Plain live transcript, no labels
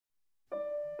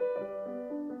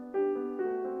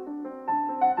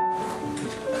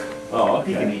Oh,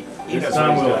 okay. He can eat. This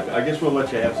time I guess we'll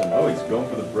let you have some. Oh, he's going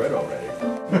for the bread already.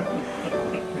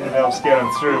 It helps get him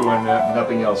through when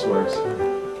nothing else works.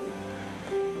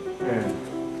 Yeah.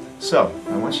 So,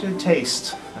 I want you to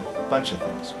taste a bunch of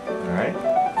things. All right?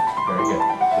 Very good.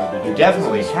 So You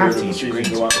definitely have to eat your greens.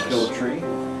 Go out and kill a tree.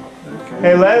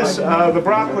 Hey Les, the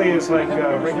broccoli is like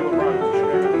regular broccoli.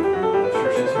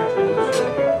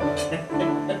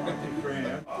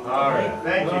 All right,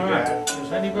 thank you, Dad.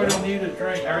 Does anybody need a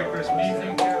drink? Merry Christmas.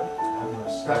 Anything here?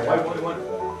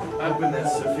 Open that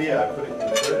Sophia, I put it in the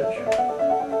fridge.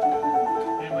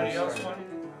 Anybody else want?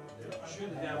 I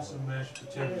should have some mashed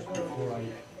potatoes before I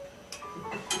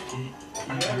eat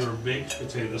your baked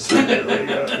potatoes.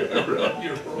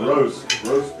 Roast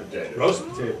potatoes. Roast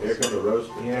potatoes. Here come the roast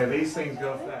potatoes. Yeah, these things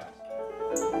go fast.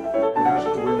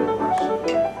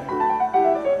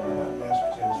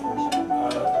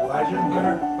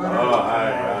 Oh, hi.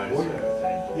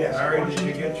 Yes. Larry, did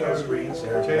you get your greens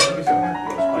there? I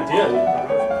did.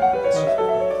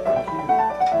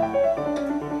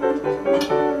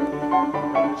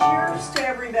 Cheers to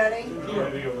everybody.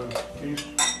 Cheers.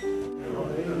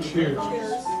 Cheers.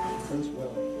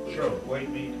 Sure, white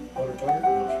meat.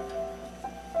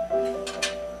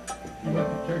 You want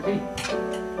the turkey?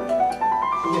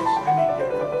 Yes, I need to get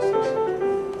a couple of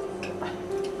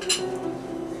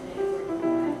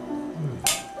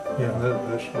Yeah,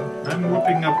 this one. I'm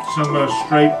whipping up some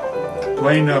straight,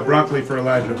 plain broccoli for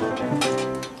Elijah.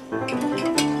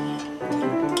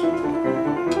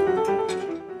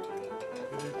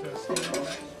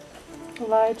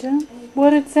 Elijah, what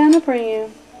did Santa bring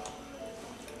you?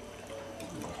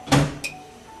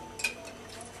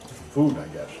 Food, I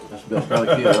guess. That's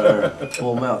probably cute.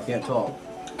 Full mouth, can't talk.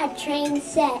 A train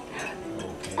set.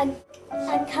 A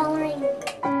coloring.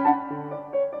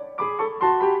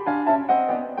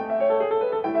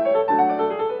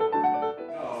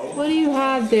 What do you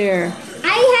have there?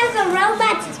 I have a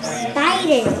robot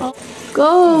spider.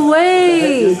 Go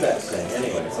away!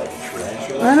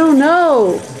 I don't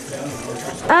know.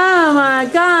 Oh my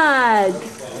God!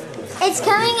 It's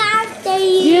coming after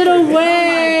you. Get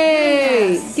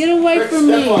away! Get away from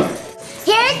me!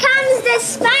 Here comes the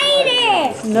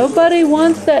spider. Nobody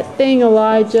wants that thing,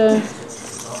 Elijah.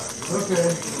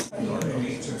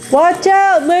 Watch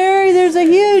out, Larry! There's a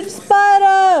huge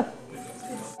spider!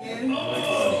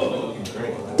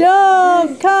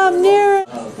 Don't come near it!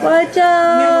 Watch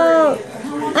out!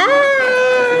 Ah!